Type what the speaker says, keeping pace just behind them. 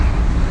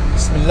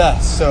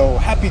Bismillah. So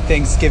happy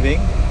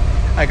Thanksgiving.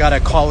 I got a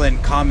call-in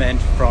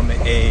comment from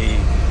a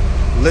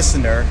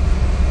listener.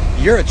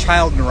 You're a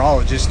child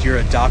neurologist, you're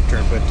a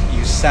doctor, but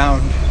you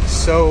sound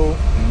so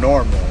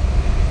normal.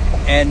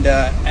 And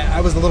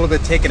I was a little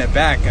bit taken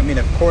aback. I mean,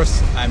 of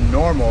course I'm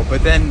normal,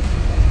 but then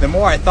the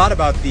more I thought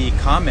about the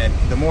comment,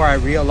 the more I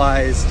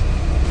realized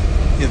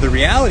the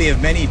reality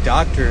of many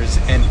doctors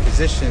and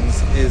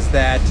physicians is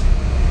that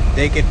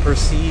they get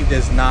perceived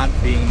as not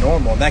being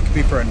normal. That could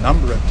be for a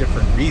number of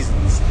different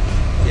reasons.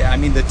 Yeah, I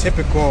mean, the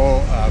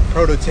typical,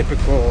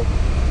 prototypical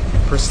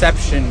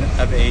perception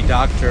of a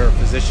doctor or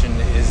physician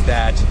is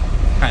that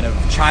kind of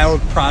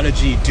child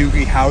prodigy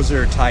Doogie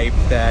Howser type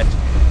that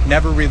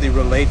never really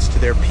relates to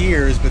their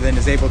peers, but then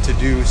is able to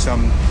do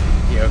some,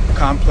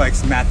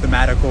 complex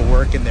mathematical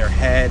work in their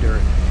head, or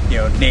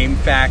name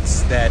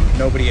facts that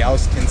nobody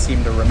else can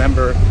seem to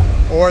remember,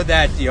 or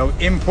that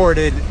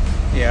imported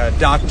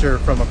doctor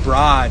from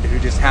abroad who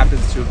just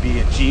happens to be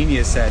a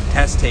genius at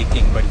test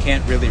taking but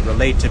can't really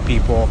relate to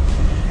people.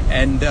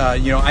 And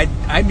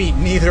I meet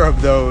neither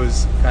of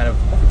those kind of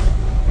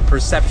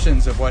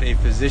perceptions of what a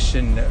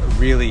physician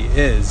really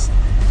is.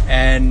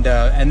 And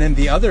then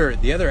the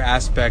other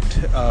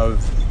aspect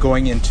of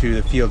going into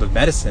the field of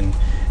medicine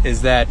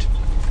is that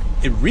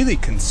it really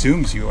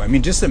consumes you. I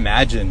mean, just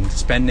imagine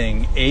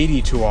spending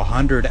 80 to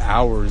 100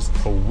 hours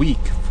a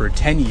week for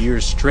 10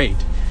 years straight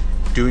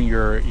doing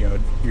your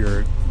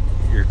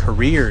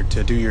career,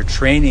 to do your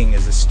training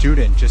as a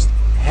student, just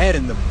head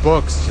in the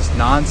books, just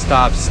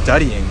nonstop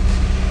studying.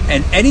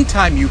 And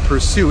anytime you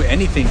pursue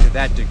anything to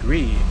that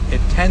degree,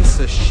 it tends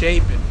to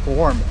shape and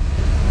form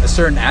a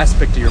certain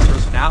aspect of your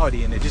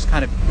personality, and it just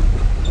kind of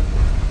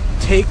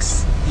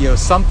takes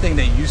something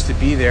that used to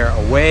be there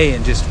away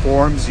and just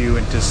forms you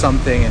into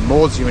something and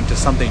molds you into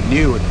something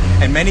new.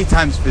 And many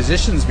times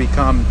physicians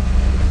become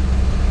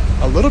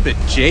a little bit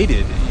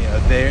jaded.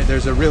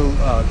 There's a real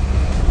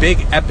big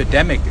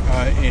epidemic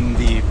in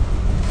the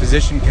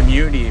physician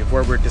community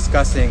where we're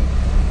discussing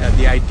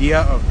the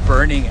idea of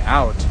burning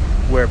out,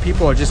 where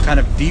people are just kind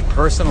of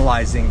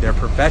depersonalizing their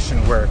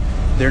profession, where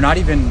they're not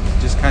even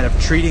just kind of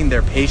treating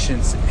their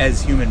patients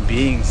as human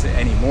beings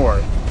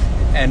anymore.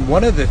 And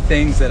one of the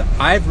things that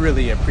I've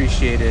really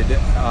appreciated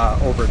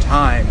over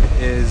time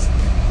is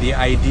the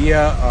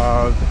idea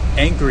of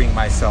anchoring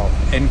myself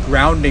and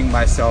grounding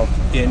myself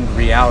in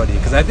reality,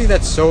 because I think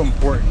that's so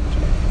important.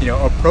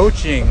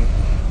 Approaching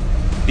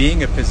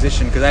being a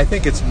physician, because I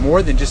think it's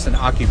more than just an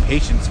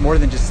occupation. It's more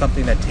than just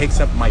something that takes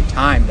up my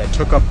time, that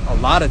took up a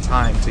lot of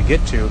time to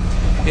get to.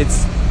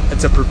 It's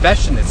a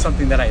profession. It's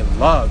something that I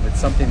love. It's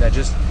something that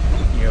just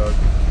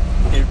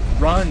it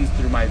runs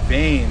through my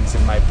veins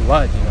and my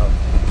blood.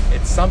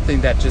 It's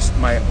something that just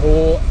my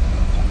whole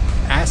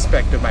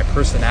aspect of my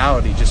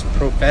personality just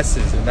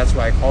professes, and that's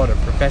why I call it a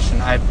profession.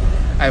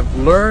 I've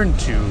learned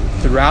to,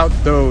 throughout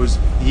those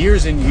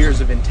years and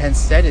years of intense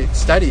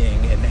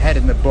studying and head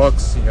in the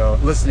books,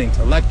 listening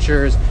to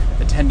lectures,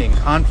 attending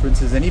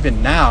conferences, and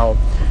even now,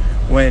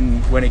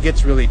 when it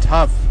gets really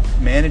tough,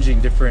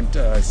 managing different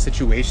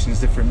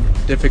situations, different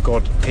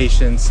difficult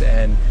patients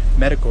and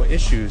medical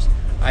issues,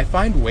 I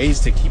find ways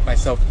to keep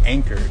myself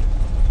anchored,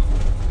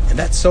 and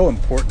that's so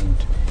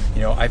important.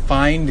 I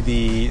find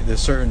the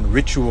certain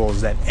rituals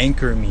that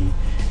anchor me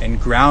and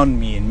ground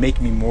me and make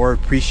me more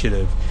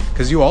appreciative,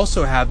 because you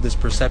also have this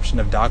perception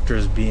of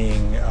doctors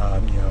being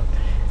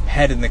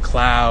head in the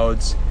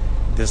clouds,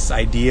 this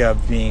idea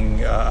of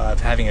being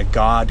of having a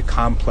god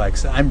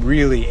complex. I'm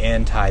really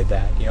anti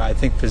that. I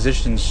think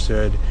physicians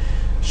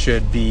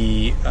should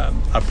be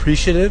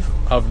appreciative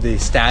of the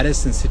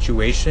status and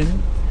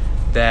situation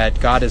that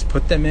God has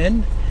put them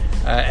in,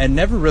 and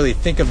never really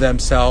think of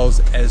themselves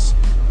as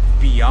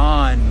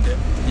beyond the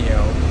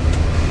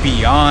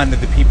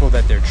people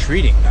that they're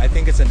treating. I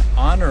think it's an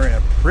honor and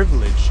a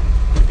privilege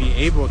to be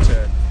able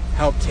to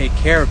help take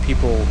care of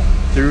people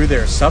through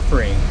their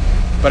suffering.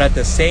 But at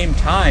the same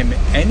time,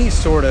 any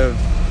sort of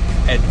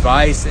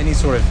advice, any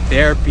sort of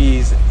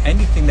therapies,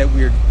 anything that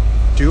we're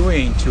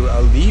doing to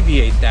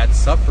alleviate that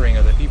suffering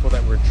of the people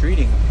that we're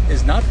treating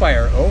is not by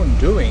our own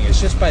doing.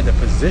 It's just by the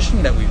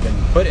position that we've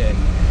been put in.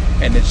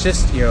 And it's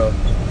just,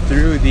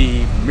 through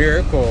the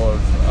miracle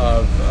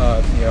of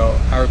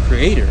our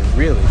Creator,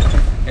 really.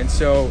 And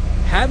so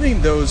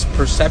having those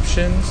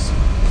perceptions,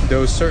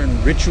 those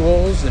certain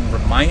rituals and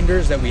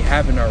reminders that we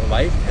have in our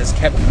life has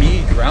kept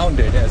me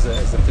grounded as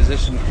a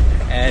physician,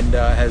 and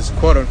has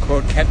quote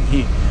unquote kept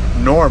me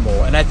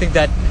normal. And I think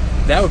that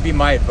would be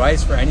my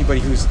advice for anybody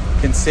who's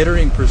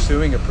considering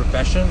pursuing a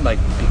profession like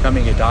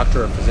becoming a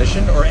doctor or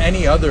physician, or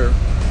any other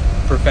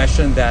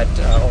profession that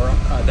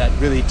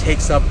really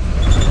takes up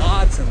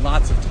lots and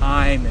lots of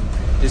time and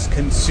just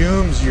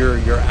consumes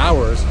your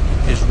hours,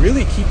 is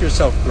really keep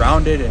yourself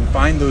grounded and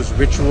find those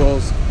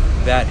rituals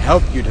that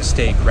help you to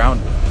stay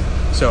grounded.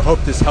 So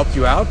hope this helped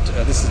you out.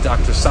 This is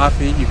Dr.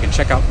 Safi. You can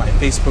check out my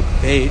Facebook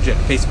page at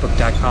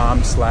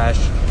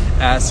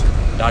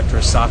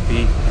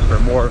facebook.com/AskDrSafi for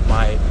more of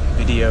my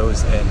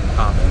videos and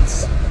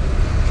comments.